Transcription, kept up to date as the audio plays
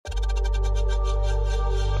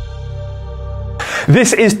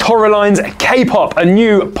This is Toroline's K-pop, a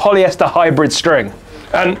new polyester hybrid string.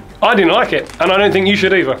 And I didn't like it, and I don't think you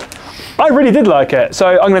should either. I really did like it, so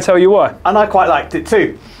I'm going to tell you why. And I quite liked it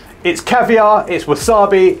too. It's caviar, it's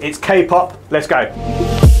wasabi, it's K-pop. Let's go.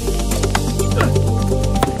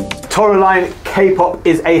 Toroline K-pop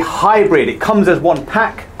is a hybrid. It comes as one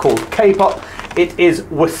pack called K-pop. It is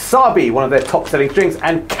wasabi, one of their top selling strings,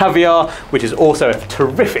 and caviar, which is also a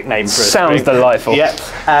terrific name for a Sounds string. delightful. Yep,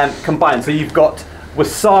 and combined. So you've got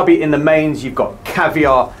wasabi in the mains, you've got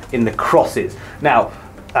caviar in the crosses. Now,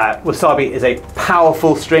 wasabi is a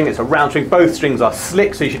powerful string, it's a round string, both strings are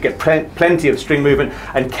slick, so you should get plenty of string movement,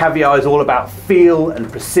 and caviar is all about feel and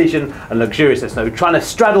precision and luxuriousness. So we're trying to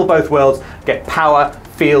straddle both worlds, get power,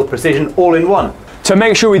 feel, precision, all in one. To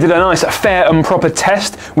make sure we did a nice, fair and proper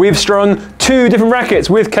test, we've strung 2 different rackets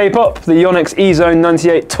with K-pop, the Yonex E-Zone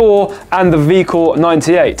 98 Tour and the V-Core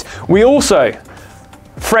 98. We also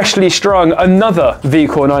freshly strung another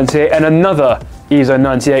V-Core 98 and another E-Zone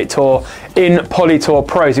 98 Tour in Polytour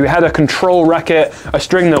Pro. So we had a control racket, a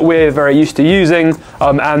string that we're very used to using,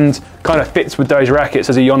 and kind of fits with those rackets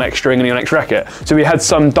as a Yonex string and a Yonex racket. So we had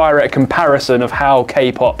some direct comparison of how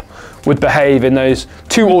K-pop would behave in those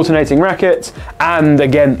 2 alternating rackets and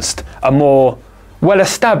against a more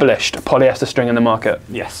well-established polyester string in the market.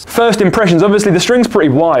 Yes. First impressions, obviously the string's pretty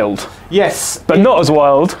wild. Yes. But not as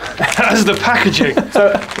wild as the packaging.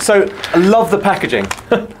 So I love the packaging.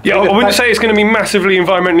 Yeah, I wouldn't say it's going to be massively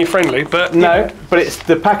environmentally friendly, but... No, but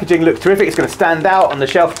the packaging looks terrific. It's going to stand out on the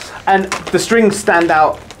shelf, and the strings stand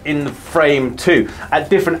out in the frame too.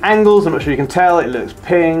 At different angles, I'm not sure you can tell, it looks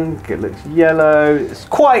pink, it looks yellow. It's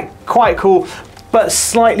quite cool, but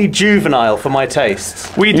slightly juvenile for my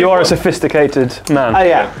tastes. You are a sophisticated man. Oh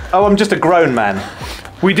yeah. Oh, I'm just a grown man.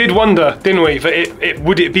 We did wonder, didn't we, that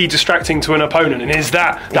would it be distracting to an opponent? And is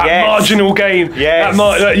that Yes. marginal gain Yes.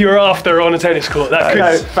 that you're after on a tennis court? That could...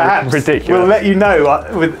 No, perhaps ridiculous. We'll let you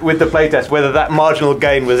know with the playtest whether that marginal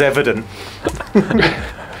gain was evident.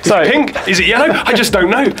 Is it pink? Is it yellow? I just don't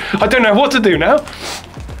know. I don't know what to do now.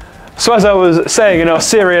 So as I was saying in our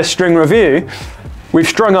serious string review, we've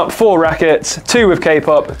strung up 4 rackets, 2 with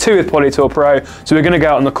K-pop, 2 with Polytour Pro. So we're going to go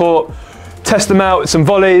out on the court, test them out with some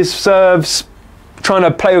volleys, serves, trying to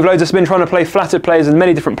play with loads of spin, trying to play flatted plays and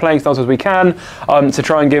many different playing styles as we can to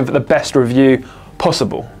try and give the best review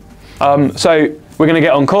possible. So we're going to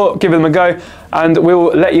get on court, give them a go, and we'll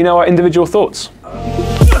let you know our individual thoughts.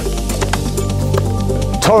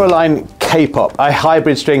 Toroline K-pop, a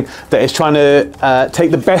hybrid string that is trying to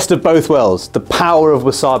take the best of both worlds, the power of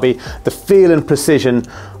wasabi, the feel and precision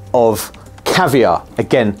of caviar.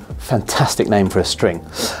 Again, fantastic name for a string.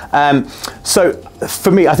 So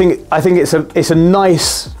for me, I think it's a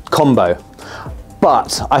nice combo.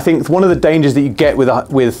 But I think one of the dangers that you get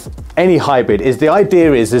with any hybrid is the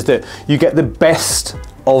idea is that you get the best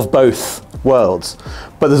of both worlds.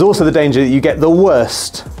 But there's also the danger that you get the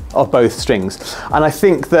worst of both strings. And I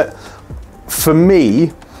think that for me,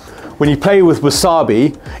 when you play with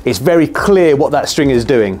wasabi, it's very clear what that string is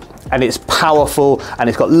doing. And it's powerful and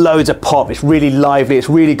it's got loads of pop, it's really lively, it's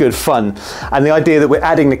really good fun. And the idea that we're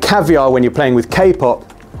adding the caviar when you're playing with K-pop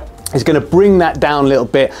is going to bring that down a little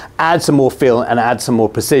bit, add some more feel and add some more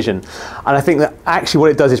precision. And I think that actually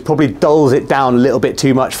what it does is probably dulls it down a little bit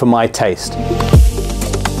too much for my taste.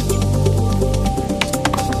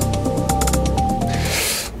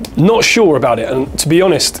 Not sure about it, and to be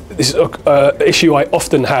honest, this is an issue I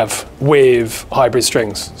often have with hybrid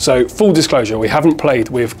strings. So full disclosure, we haven't played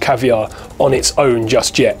with caviar on its own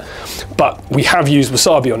just yet, but we have used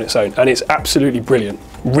wasabi on its own, and it's absolutely brilliant.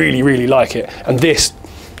 Really, really like it. And this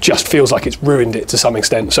just feels like it's ruined it to some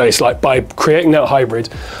extent. So it's like by creating that hybrid,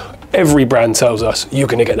 every brand tells us you're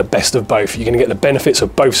going to get the best of both. You're going to get the benefits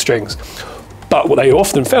of both strings. But what they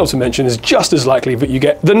often fail to mention is just as likely that you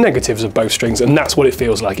get the negatives of both strings, and that's what it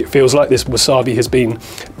feels like. It feels like this wasabi has been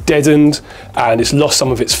deadened and it's lost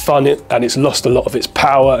some of its fun and it's lost a lot of its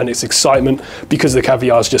power and its excitement because the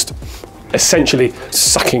caviar is just essentially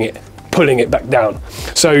sucking it, pulling it back down.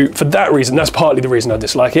 So for that reason, that's partly the reason I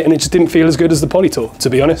dislike it, and it just didn't feel as good as the Polytour, to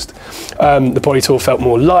be honest. The Polytour felt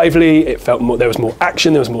more lively, it felt more, there was more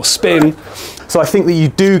action, there was more spin. So I think that you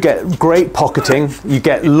do get great pocketing. You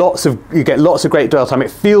get lots of great dwell time. It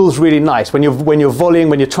feels really nice when you're volleying,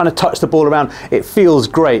 when you're trying to touch the ball around. It feels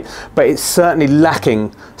great, but it's certainly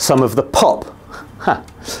lacking some of the pop.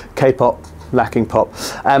 K-pop lacking pop,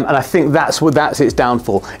 and I think that's its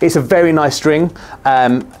downfall. It's a very nice string,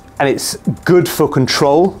 and it's good for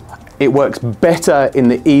control. It works better in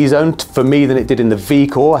the E-Zone for me than it did in the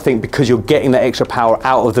V-Core. I think because you're getting that extra power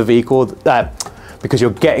out of the V-Core. Because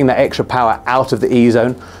you're getting that extra power out of the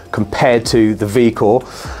E-Zone compared to the V-Core.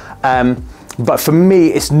 but for me,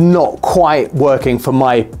 it's not quite working for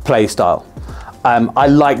my play style. I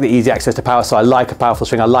like the easy access to power, so I like a powerful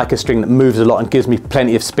string. I like a string that moves a lot and gives me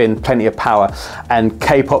plenty of spin, plenty of power. And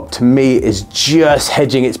K-pop to me is just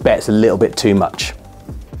hedging its bets a little bit too much.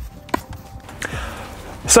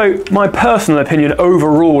 So my personal opinion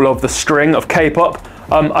overall of the string of K-pop,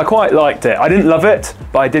 I quite liked it. I didn't love it,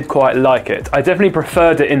 but I did quite like it. I definitely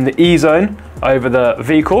preferred it in the E zone over the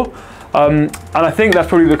V core. And I think that's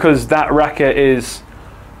probably because that racket is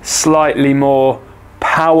slightly more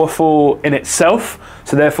powerful in itself,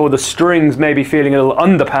 so therefore the strings may be feeling a little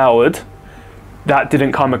underpowered. That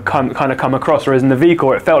didn't kind of come across, whereas in the V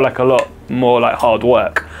core it felt like a lot more like hard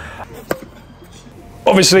work.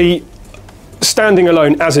 Obviously, standing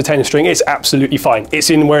alone as a tennis string, it's absolutely fine. It's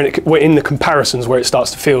in where in the comparisons where it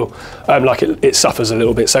starts to feel like it suffers a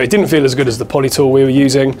little bit. So it didn't feel as good as the Polytour we were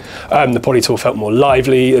using. The Polytour felt more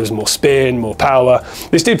lively, there was more spin, more power.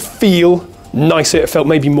 This did feel nicer, it felt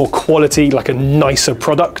maybe more quality, like a nicer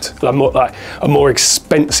product, like a more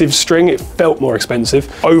expensive string. It felt more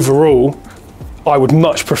expensive. Overall, I would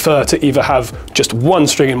much prefer to either have just one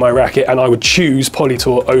string in my racket, and I would choose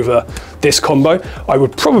Polytour over this combo. I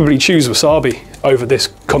would probably choose Wasabi over this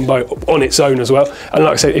combo on its own as well. And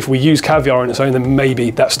like I said, if we use Caviar on its own, then maybe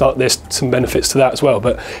there's some benefits to that as well.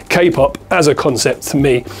 But K-pop as a concept to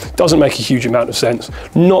me doesn't make a huge amount of sense.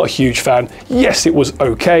 Not a huge fan. Yes, it was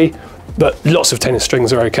okay, but lots of tennis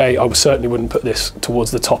strings are okay. I certainly wouldn't put this towards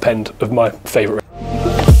the top end of my favourite.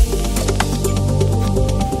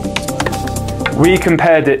 We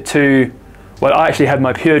compared it to, well, I actually had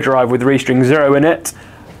my Pure Drive with Restring 0 in it,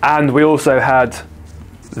 and we also had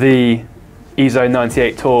the EZone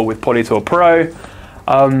 98 Tour with Polytour Pro,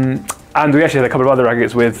 and we actually had a couple of other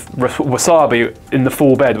rackets with Wasabi in the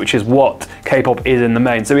full bed, which is what K-pop is in the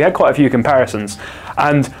main. So we had quite a few comparisons,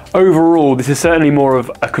 and overall this is certainly more of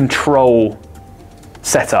a control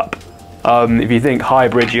setup. If you think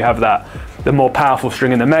hybrid, you have the more powerful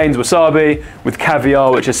string in the mains, Wasabi, with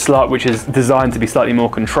Caviar, which is designed to be slightly more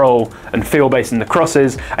control and feel based in the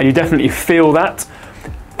crosses, and you definitely feel that.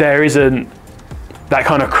 There isn't that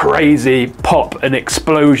kind of crazy pop and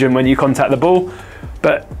explosion when you contact the ball,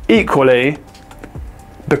 but equally,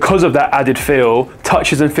 because of that added feel,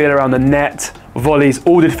 touches and feel around the net, volleys,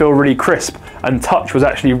 all did feel really crisp, and touch was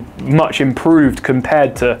actually much improved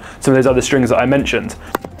compared to some of those other strings that I mentioned.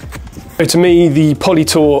 So to me, the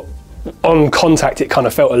Polytour on contact, it kind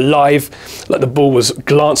of felt alive, like the ball was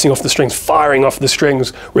glancing off the strings, firing off the strings,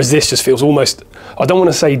 whereas this just feels almost, I don't want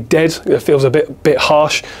to say dead, it feels a bit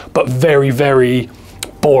harsh, but very, very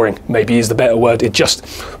boring, maybe is the better word. It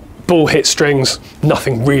just, ball hit strings,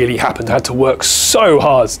 nothing really happened. I had to work so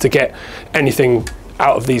hard to get anything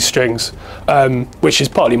out of these strings, which is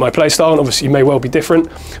partly my play style, and obviously may well be different,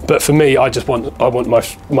 but for me, I want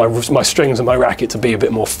my strings and my racket to be a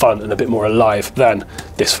bit more fun and a bit more alive than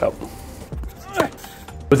this felt.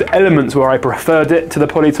 There was elements where I preferred it to the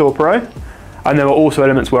Polytour Pro, and there were also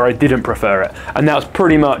elements where I didn't prefer it, and that was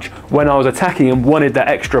pretty much when I was attacking and wanted that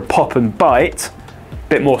extra pop and bite,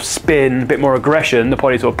 bit more spin, bit more aggression. The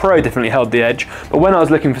Polytour Pro definitely held the edge, but when I was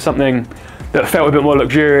looking for something that felt a bit more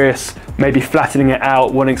luxurious, maybe flattening it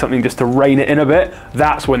out, wanting something just to rein it in a bit,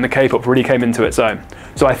 that's when the K-pop really came into its own.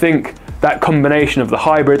 So I think that combination of the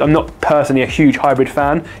hybrid, I'm not personally a huge hybrid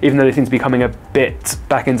fan, even though they seem to be coming a bit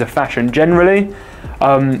back into fashion generally.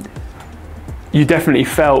 You definitely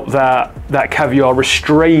felt that Caviar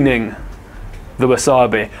restraining the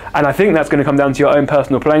Wasabi. And I think that's going to come down to your own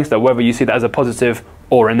personal playing style, whether you see that as a positive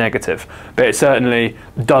or a negative. But it certainly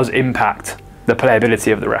does impact the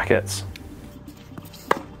playability of the rackets.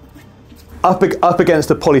 Up against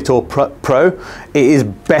the Polytour Pro, it is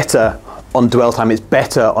better on dwell time, it's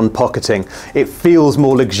better on pocketing. It feels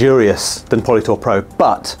more luxurious than Polytour Pro,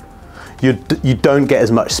 but you don't get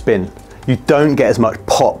as much spin. You don't get as much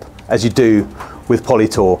pop as you do with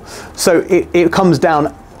Polytour. So it comes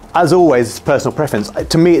down, as always, it's personal preference.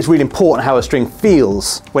 To me, it's really important how a string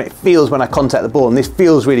feels when I contact the ball, and this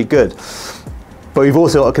feels really good. But we've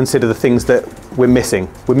also got to consider the things that we're missing.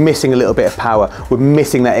 We're missing a little bit of power. We're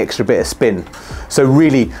missing that extra bit of spin. So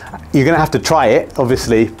really, you're going to have to try it,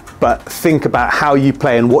 obviously, but think about how you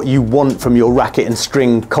play and what you want from your racket and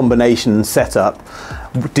string combination and setup.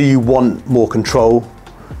 Do you want more control?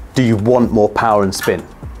 Do you want more power and spin?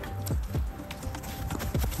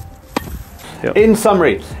 Yep. In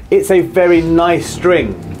summary, it's a very nice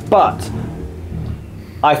string, but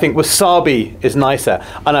I think Wasabi is nicer,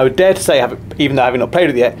 and I would dare to say, even though I have not played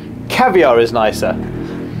with it yet, Caviar is nicer,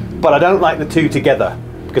 but I don't like the two together,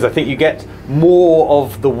 because I think you get more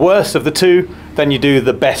of the worst of the two than you do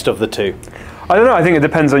the best of the two. I don't know, I think it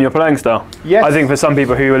depends on your playing style. Yes. I think for some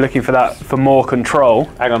people who are looking for that, for more control.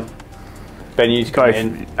 Hang on. Ben, you just come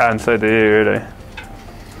in. And so do you, really.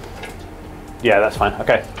 Yeah, that's fine.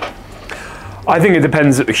 Okay. I think it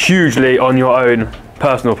depends hugely on your own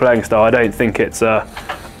personal playing style. I don't think it's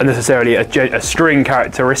necessarily a string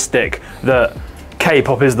characteristic that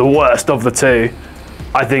K-pop is the worst of the two.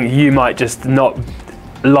 I think you might just not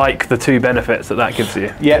like the two benefits that gives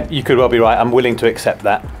you. Yeah, you could well be right. I'm willing to accept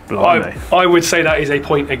that. I would say that is a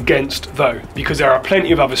point against, though, because there are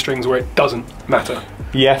plenty of other strings where it doesn't matter.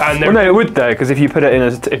 Yes. And well, no, it would though, because if you put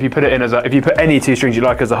any two strings you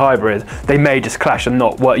like as a hybrid, they may just clash and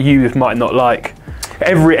not what you might not like.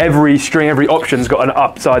 Every string, every option's got an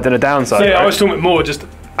upside and a downside. So yeah, right? I was talking more just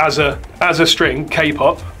as a string.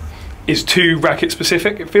 K-pop is too racket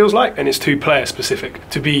specific, it feels like, and it's too player specific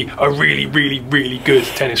to be a really, really, really good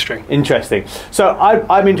tennis string. Interesting. So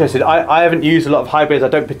I'm interested. I haven't used a lot of hybrids. I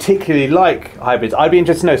don't particularly like hybrids. I'd be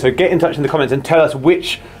interested to know. So get in touch in the comments and tell us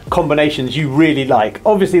which combinations you really like.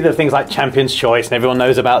 Obviously, there are things like Champion's Choice, and everyone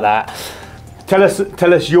knows about that. Tell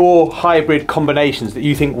us your hybrid combinations that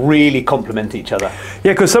you think really complement each other.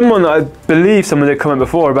 Yeah, because I believe someone did comment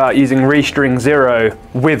before about using Restring Zero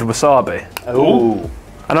with Wasabi. Oh.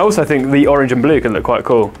 And I also think the orange and blue can look quite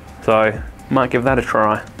cool, so might give that a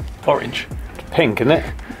try. Orange. Pink, isn't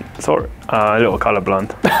it? Sorry, a little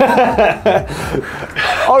colourblind.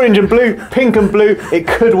 Orange and blue, pink and blue. It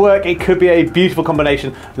could work. It could be a beautiful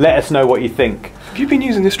combination. Let us know what you think. Have you been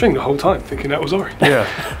using this string the whole time, thinking that was orange? Yeah.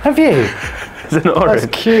 Have you? Is it not orange?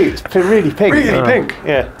 That's cute. It's really pink. Really pink.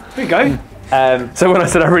 Yeah. There you go. So when I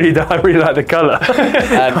said I really like the colour.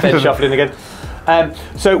 Ben shuffling again.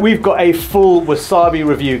 So we've got a full Wasabi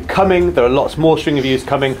review coming. There are lots more string reviews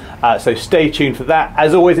coming, so stay tuned for that.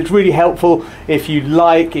 As always, it's really helpful if you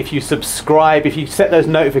like, if you subscribe, if you set those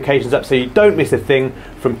notifications up so you don't miss a thing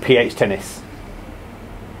from PH Tennis.